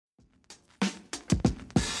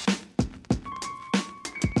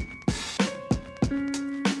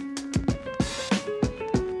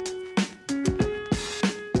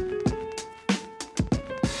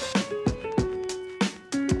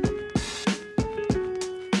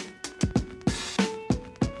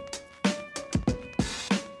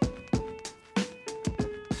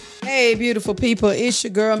Hey, beautiful people, it's your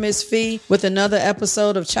girl, Miss Fee, with another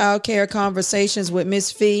episode of Child Care Conversations with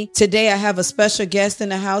Miss Fee. Today, I have a special guest in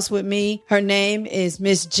the house with me. Her name is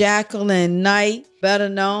Miss Jacqueline Knight, better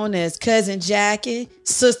known as Cousin Jackie,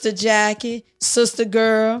 Sister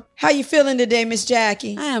Girl. How you feeling today, Miss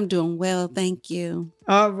Jackie? I am doing well, thank you.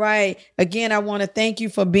 All right. Again, I want to thank you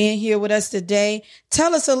for being here with us today.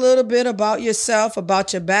 Tell us a little bit about yourself,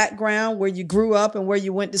 about your background, where you grew up and where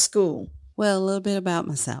you went to school. Well, a little bit about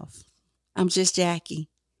myself. I'm just Jackie.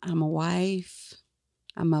 I'm a wife.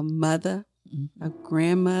 I'm a mother, a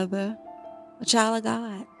grandmother, a child of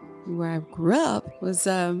God. Where I grew up was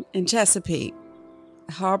in Chesapeake,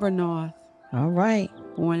 Harbor North. All right.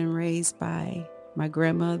 Born and raised by my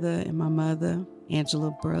grandmother and my mother,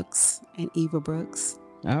 Angela Brooks and Eva Brooks.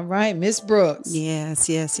 All right, Miss Brooks.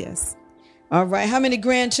 Yes. All right. How many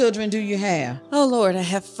grandchildren do you have? Oh, Lord, I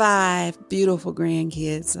have 5 beautiful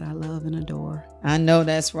grandkids that I love and adore. I know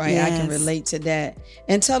that's right. Yes. I can relate to that.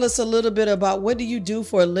 And tell us a little bit about what do you do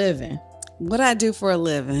for a living? What I do for a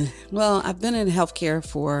living? Well, I've been in healthcare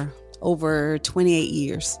for over 28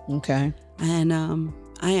 years. Okay. And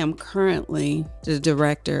I am currently the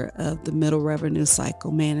director of the Middle Revenue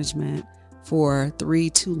Cycle Management for 3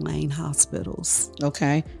 two-lane hospitals.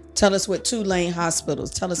 Okay. Tell us what 2-lane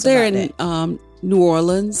hospitals. Tell us They're about that. in New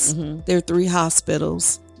Orleans. Mm-hmm. There are 3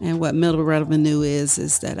 hospitals. And what Middle Revenue is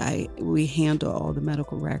that we handle all the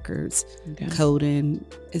medical records, coding.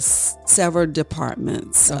 It's several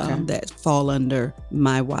departments that fall under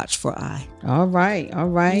my watchful eye. All right.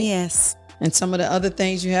 Yes. And some of the other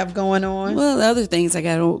things you have going on? Well, the other things I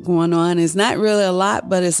got going on is not really a lot,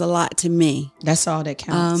 but it's a lot to me. That's all that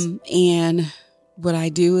counts. And what I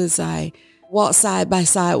do is I walk side by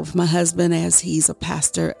side with my husband as he's a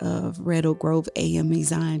pastor of Red Oak Grove AME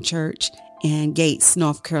Zion Church in Gates,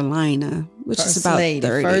 North Carolina, which is about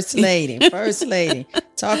 30. First lady.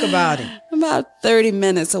 Talk about it. About 30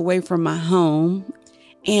 minutes away from my home.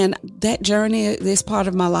 And that journey, this part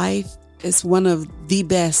of my life, is one of the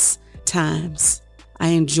best times. I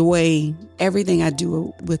enjoy everything I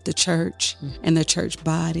do with the church and the church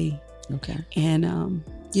body. Okay. And,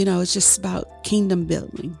 it's just about kingdom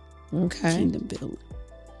building. Okay. Kingdom building.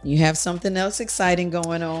 You have something else exciting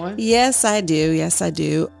going on? Yes, I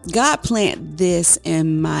do. God planted this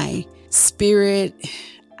in my spirit,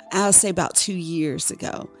 I'll say about 2 years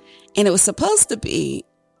ago. And it was supposed to be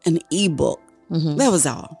an ebook. Mm-hmm. That was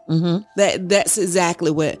all. Mm-hmm. That's exactly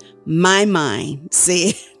what my mind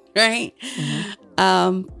said, right?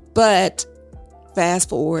 Mm-hmm. But fast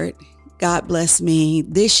forward, God blessed me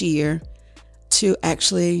this year to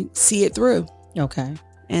actually see it through. Okay.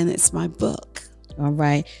 And it's my book. All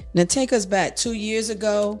right. Now take us back 2 years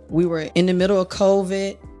ago. We were in the middle of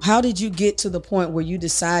COVID. How did you get to the point where you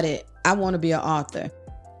decided, I want to be an author?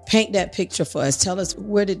 Paint that picture for us. Tell us,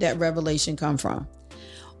 where did that revelation come from?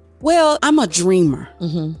 Well, I'm a dreamer,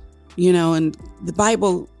 and the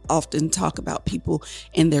Bible often talk about people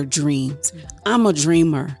and their dreams. I'm a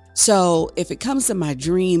dreamer. So if it comes to my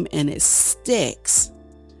dream and it sticks,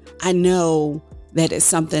 I know that it's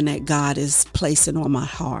something that God is placing on my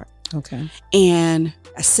heart. Okay. And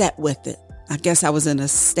I sat with it. I guess I was in a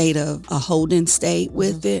state of a holding state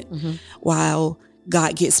with it while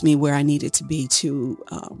God gets me where I needed to be to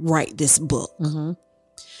write this book.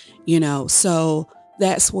 So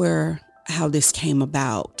that's how this came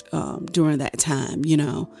about during that time,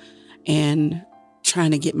 and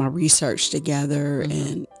trying to get my research together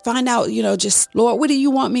and find out, just, Lord, what do you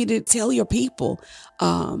want me to tell your people?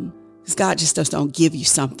 Because God just don't give you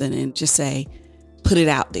something and just say, put it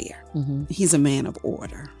out there. He's a man of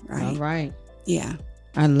order, right? All right. Yeah.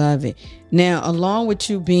 I love it. Now, along with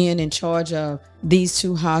you being in charge of these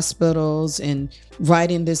 2 hospitals and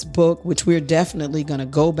writing this book, which we're definitely going to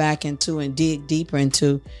go back into and dig deeper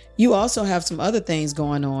into, you also have some other things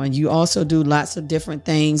going on. You also do lots of different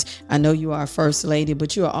things. I know you are a first lady,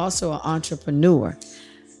 but you are also an entrepreneur.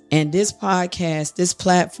 And this podcast, this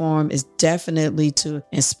platform is definitely to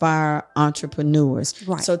inspire entrepreneurs.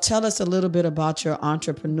 Right. So tell us a little bit about your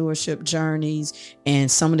entrepreneurship journeys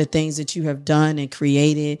and some of the things that you have done and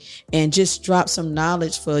created, and just drop some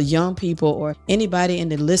knowledge for young people or anybody in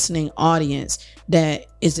the listening audience that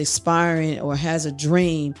is aspiring or has a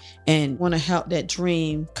dream and want to help that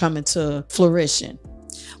dream come into fruition.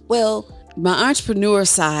 Well, my entrepreneur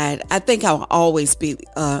side, I think I'll always be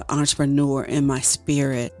an entrepreneur in my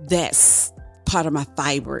spirit. That's part of my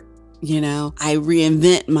fiber. I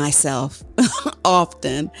reinvent myself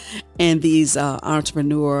often in these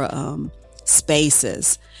entrepreneur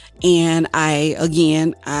spaces. And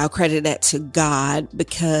I'll credit that to God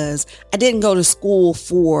because I didn't go to school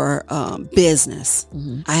for business.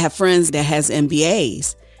 I have friends that has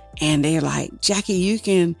MBAs And they're like, Jackie, you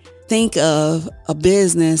can think of a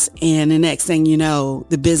business and the next thing you know,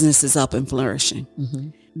 the business is up and flourishing. Mm-hmm.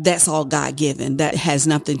 That's all God given. That has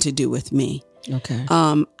nothing to do with me. Okay.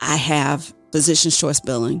 I have physician's choice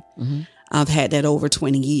billing. Mm-hmm. I've had that over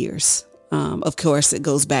 20 years. Of course, it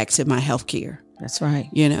goes back to my healthcare. That's right.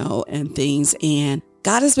 And things. And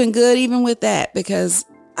God has been good even with that, because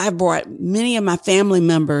I brought many of my family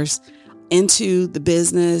members into the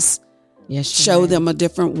business. Yes, show them a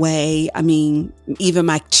different way. I mean, even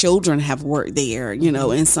my children have worked there,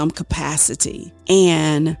 in some capacity.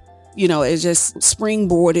 And, it just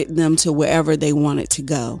springboarded them to wherever they wanted to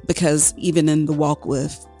go. Because even in the walk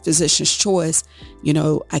with Physician's Choice,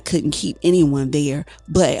 I couldn't keep anyone there.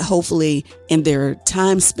 But hopefully in their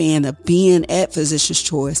time span of being at Physician's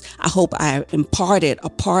Choice, I hope I imparted a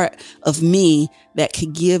part of me that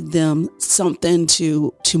could give them something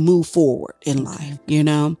to move forward in life,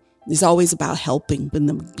 It's always about helping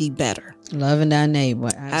them be better. Loving thy neighbor.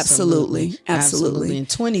 Absolutely. And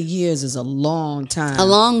 20 years is a long time. A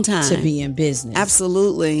long time. To be in business.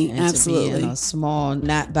 Absolutely. And to be in a small,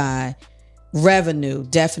 not by revenue,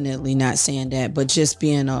 definitely not saying that, but just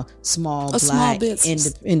being a small black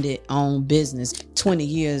independent owned business. 20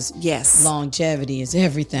 years. Yes. Longevity is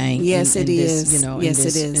everything. Yes, it is.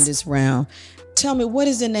 In this round. Tell me, what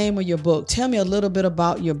is the name of your book? Tell me a little bit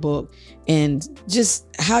about your book and just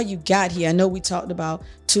how you got here. I know we talked about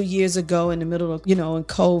 2 years ago in the middle of, in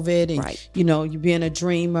COVID and, right. You being a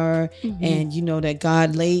dreamer mm-hmm. and, that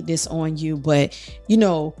God laid this on you. But,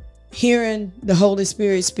 hearing the Holy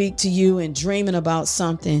Spirit speak to you and dreaming about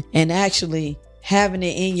something and actually having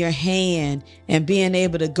it in your hand and being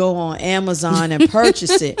able to go on Amazon and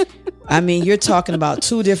purchase it. I mean, you're talking about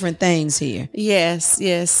two different things here.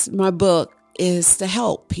 Yes. My book is to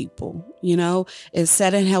help people, it's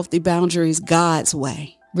setting healthy boundaries God's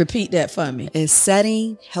way. Repeat that for me. It's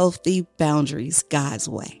setting healthy boundaries God's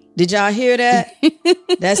way. Did y'all hear that?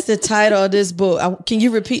 That's the title of this book. Can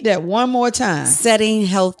you repeat that one more time? Setting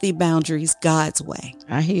healthy boundaries God's way.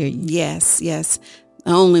 I hear you. Yes.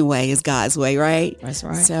 The only way is God's way, right? That's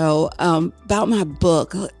right. So about my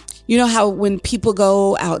book, how when people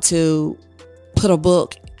go out to put a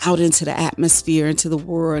book out into the atmosphere, into the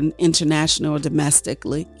world, international or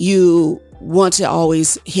domestically, you want to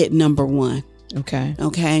always hit number one.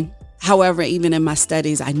 Okay. However, even in my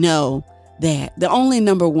studies, I know that the only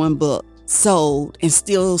number one book sold and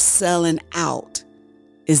still selling out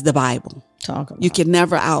is the Bible. You can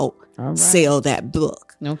never sell that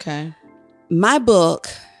book. Okay. My book,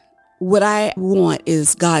 what I want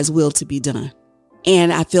is God's will to be done.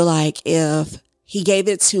 And I feel like if He gave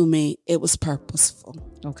it to me, it was purposeful.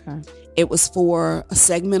 Okay. It was for a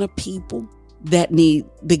segment of people that need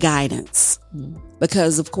the guidance.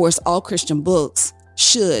 Because, of course, all Christian books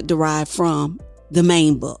should derive from the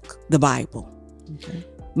main book, the Bible. Okay.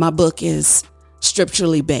 My book is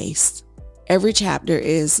scripturally based. Every chapter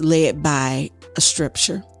is led by a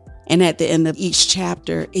scripture. And at the end of each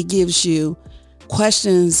chapter, it gives you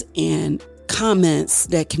questions and comments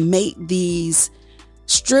that can make these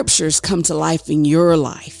scriptures come to life in your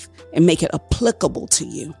life and make it applicable to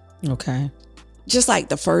you. Okay. Just like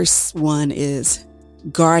the first one is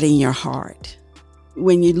guarding your heart.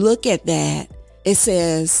 When you look at that, it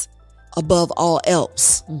says above all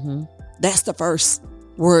else. Mm-hmm. That's the first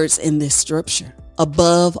words in this scripture.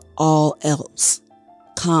 Above all else,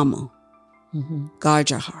 comma, guard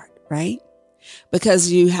your heart, right?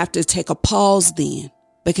 Because you have to take a pause then,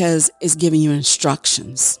 because it's giving you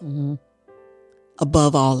instructions. Mm-hmm.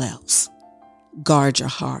 Above all else, guard your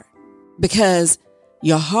heart. Because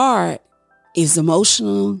your heart is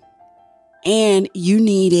emotional and you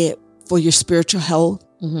need it for your spiritual health.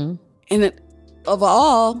 Mm-hmm. And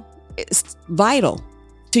overall, it's vital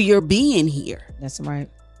to your being here. That's right.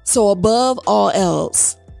 So above all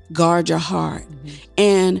else, guard your heart. Mm-hmm.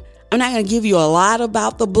 And I'm not going to give you a lot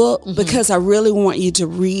about the book because I really want you to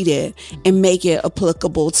read it and make it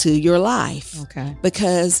applicable to your life. Okay.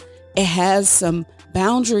 Because it has some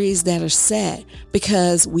boundaries that are set,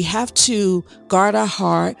 because we have to guard our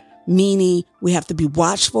heart, meaning we have to be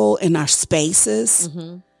watchful in our spaces,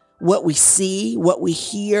 what we see, what we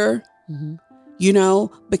hear,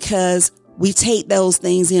 because we take those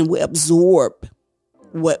things in, we absorb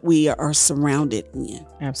what we are surrounded in.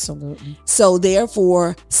 Absolutely. So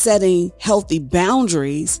therefore, setting healthy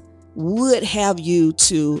boundaries would have you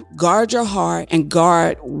to guard your heart and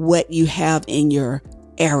guard what you have in your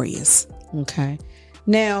areas. Okay.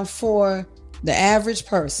 Now, for the average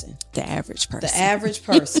person,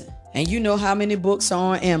 and you know how many books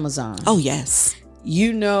are on Amazon. Oh, yes.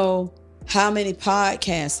 You know how many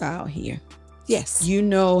podcasts are out here. Yes. You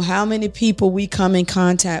know how many people we come in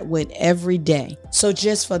contact with every day. So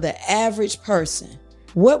just for the average person,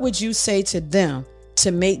 what would you say to them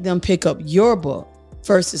to make them pick up your book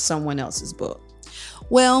versus someone else's book?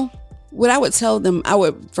 Well, what I would tell them, I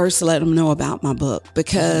would first let them know about my book,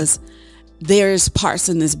 because there's parts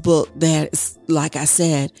in this book that, like I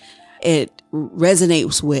said, it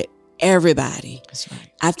resonates with everybody. That's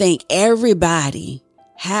right. I think everybody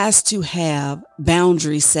has to have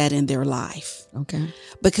boundaries set in their life. Okay.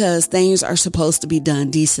 Because things are supposed to be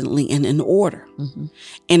done decently and in order.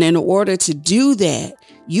 And in order to do that,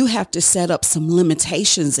 you have to set up some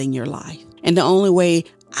limitations in your life. And the only way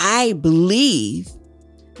I believe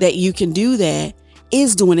that you can do that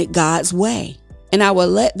is doing it God's way. And I will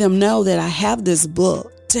let them know that I have this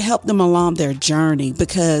book to help them along their journey,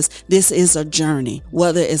 because this is a journey,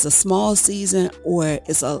 whether it's a small season or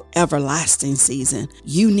it's an everlasting season.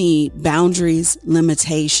 You need boundaries,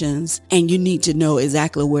 limitations, and you need to know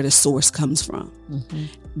exactly where the source comes from.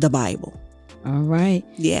 The Bible. All right.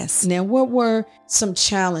 Yes. Now, what were some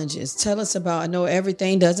challenges? Tell us about, I know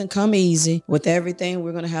everything doesn't come easy. With everything,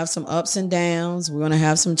 we're going to have some ups and downs. We're going to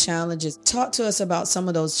have some challenges. Talk to us about some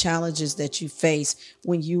of those challenges that you faced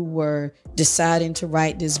when you were deciding to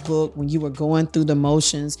write this book, when you were going through the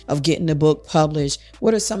motions of getting the book published.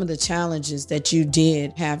 What are some of the challenges that you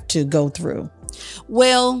did have to go through?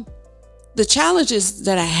 Well, the challenges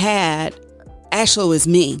that I had actually was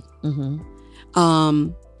me.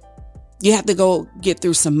 You have to go get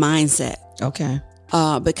through some mindset. Okay.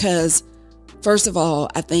 Because first of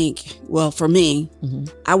all, I think, well, for me,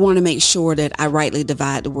 I want to make sure that I rightly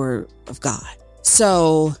divide the word of God.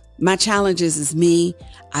 So my challenges is me.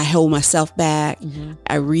 I hold myself back.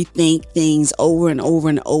 I rethink things over and over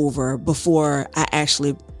and over before I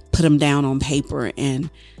actually put them down on paper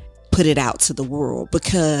and put it out to the world,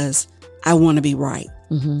 because I want to be right.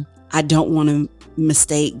 I don't want to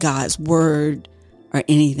mistake God's word or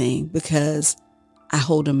anything, because I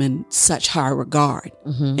hold them in such high regard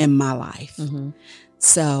in my life.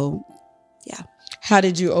 So, yeah. How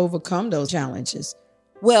did you overcome those challenges?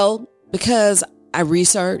 Well, because I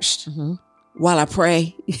researched while I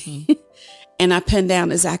pray and I pinned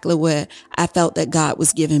down exactly what I felt that God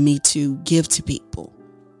was giving me to give to people,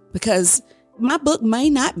 because my book may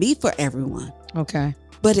not be for everyone. Okay.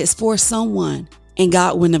 But it's for someone, and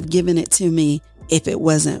God wouldn't have given it to me if it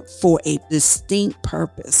wasn't for a distinct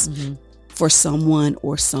purpose for someone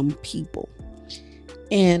or some people.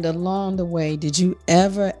 And along the way, did you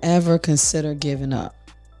ever consider giving up?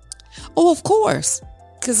 Oh, of course,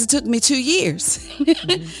 because it took me 2 years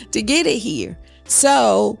to get it here.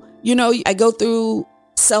 So, you know, I go through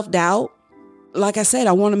self-doubt. Like I said,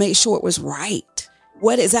 I want to make sure it was right.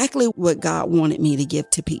 What God wanted me to give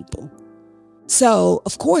to people. So,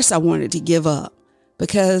 of course, I wanted to give up,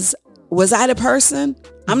 because was I the person?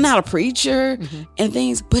 I'm not a preacher and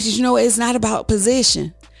things, but you know, it's not about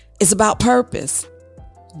position. It's about purpose.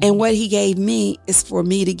 And what he gave me is for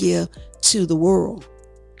me to give to the world.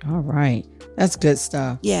 All right. That's good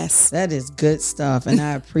stuff. Yes. That is good stuff. And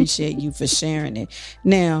I appreciate you for sharing it.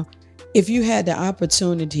 Now, if you had the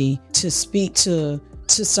opportunity to speak to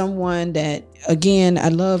someone that, again, I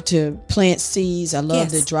love to plant seeds. I love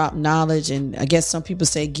to drop knowledge. And I guess some people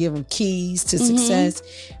say give them keys to success.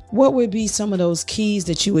 What would be some of those keys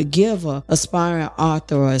that you would give a aspiring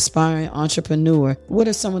author or aspiring entrepreneur? What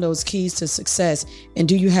are some of those keys to success? And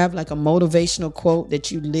do you have like a motivational quote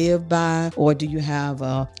that you live by? Or do you have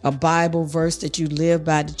a Bible verse that you live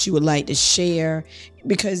by that you would like to share?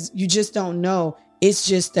 Because you just don't know. It's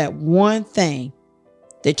just that one thing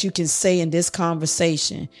that you can say in this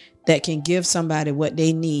conversation that can give somebody what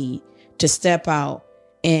they need to step out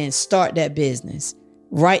and start that business,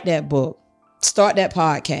 write that book, start that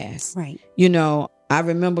podcast. Right. You know, I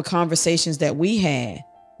remember conversations that we had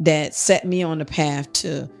that set me on the path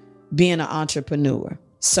to being an entrepreneur.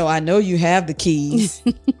 So I know you have the keys.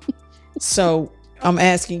 So I'm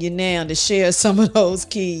asking you now to share some of those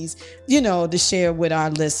keys, you know, to share with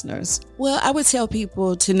our listeners. Well, I would tell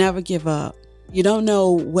people to never give up. You don't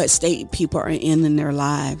know what state people are in their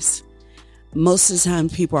lives. Most of the time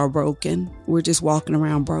people are broken. We're just walking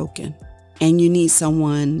around broken. And you need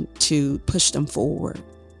someone to push them forward.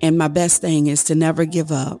 And my best thing is to never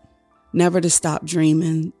give up, never to stop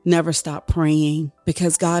dreaming, never stop praying,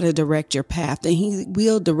 because God will direct your path, and he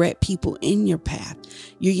will direct people in your path.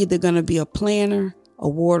 You're either going to be a planter, a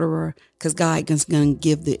waterer, because God is going to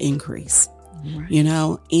give the increase. Right. You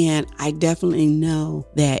know, and I definitely know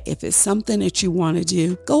that if it's something that you want to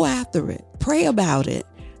do, go after it. Pray about it.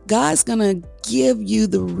 God's going to give you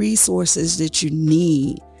the resources that you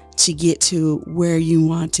need to get to where you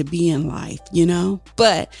want to be in life, you know?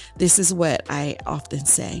 But this is what I often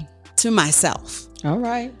say to myself. All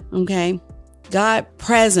right. Okay. God's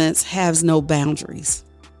presence has no boundaries.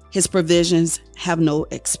 His provisions have no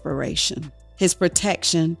expiration. His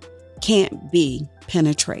protection can't be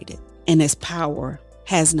penetrated, and his power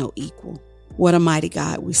has no equal. What a mighty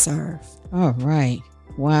God we serve. All right.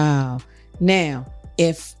 Wow. Now,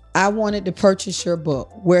 if I wanted to purchase your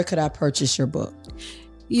book, where could I purchase your book?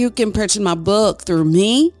 You can purchase my book through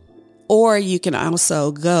me, or you can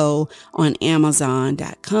also go on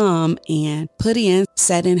Amazon.com and put in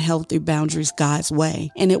Setting Healthy Boundaries God's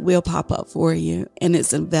Way, and it will pop up for you. And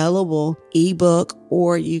it's available ebook,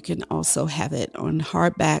 or you can also have it on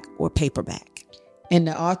hardback or paperback. And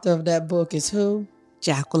the author of that book is who?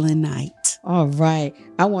 Jacqueline Knight. All right.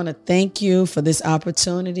 I want to thank you for this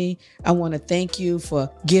opportunity. I want to thank you for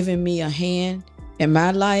giving me a hand in my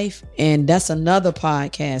life. And that's another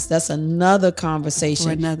podcast. That's another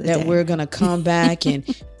conversation that we're going to come back and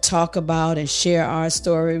talk about and share our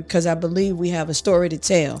story, because I believe we have a story to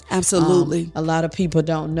tell. Absolutely. A lot of people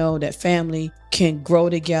don't know that family can grow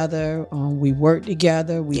together. We work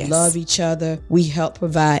together. We love each other. We help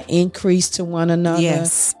provide increase to one another.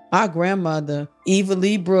 Yes. Our grandmother, Eva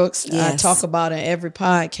Lee Brooks, I talk about in every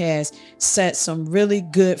podcast, set some really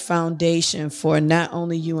good foundation for not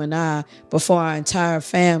only you and I, but for our entire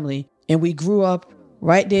family. And we grew up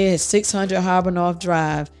right there at 600 Harbor North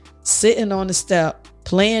Drive, sitting on the step,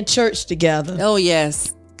 playing church together. Oh,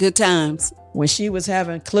 yes. Good times. When she was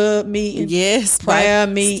having club meeting, prayer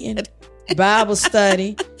Bible meeting, Bible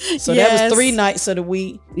study. So that was 3 nights of the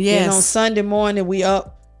week. Yes. And on Sunday morning, we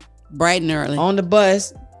up bright and early on the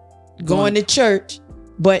bus, going to church.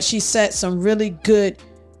 But she set some really good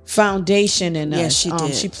foundation in us. Yes, she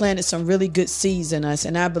did. She planted some really good seeds in us.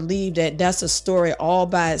 And I believe that that's a story all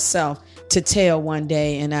by itself to tell one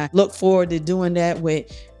day. And I look forward to doing that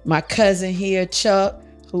with my cousin here, Chuck,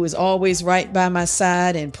 who is always right by my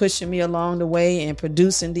side and pushing me along the way and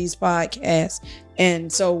producing these podcasts.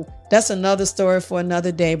 And so that's another story for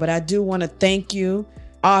another day. But I do want to thank you,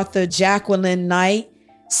 author Jacqueline Knight,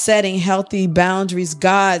 Setting Healthy Boundaries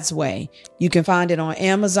God's Way. You can find it on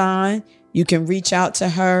Amazon. You can reach out to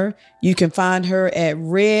her. You can find her at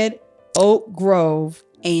Red Oak Grove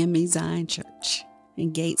AME Zion Church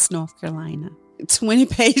in Gates, North Carolina. 20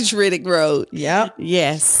 Page Riddick Road. Yep.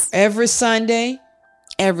 Yes. Every Sunday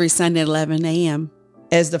at 11 a.m.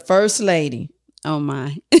 as the First Lady. Oh,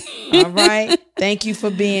 my. All right. Thank you for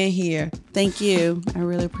being here. Thank you. I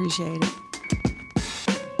really appreciate it.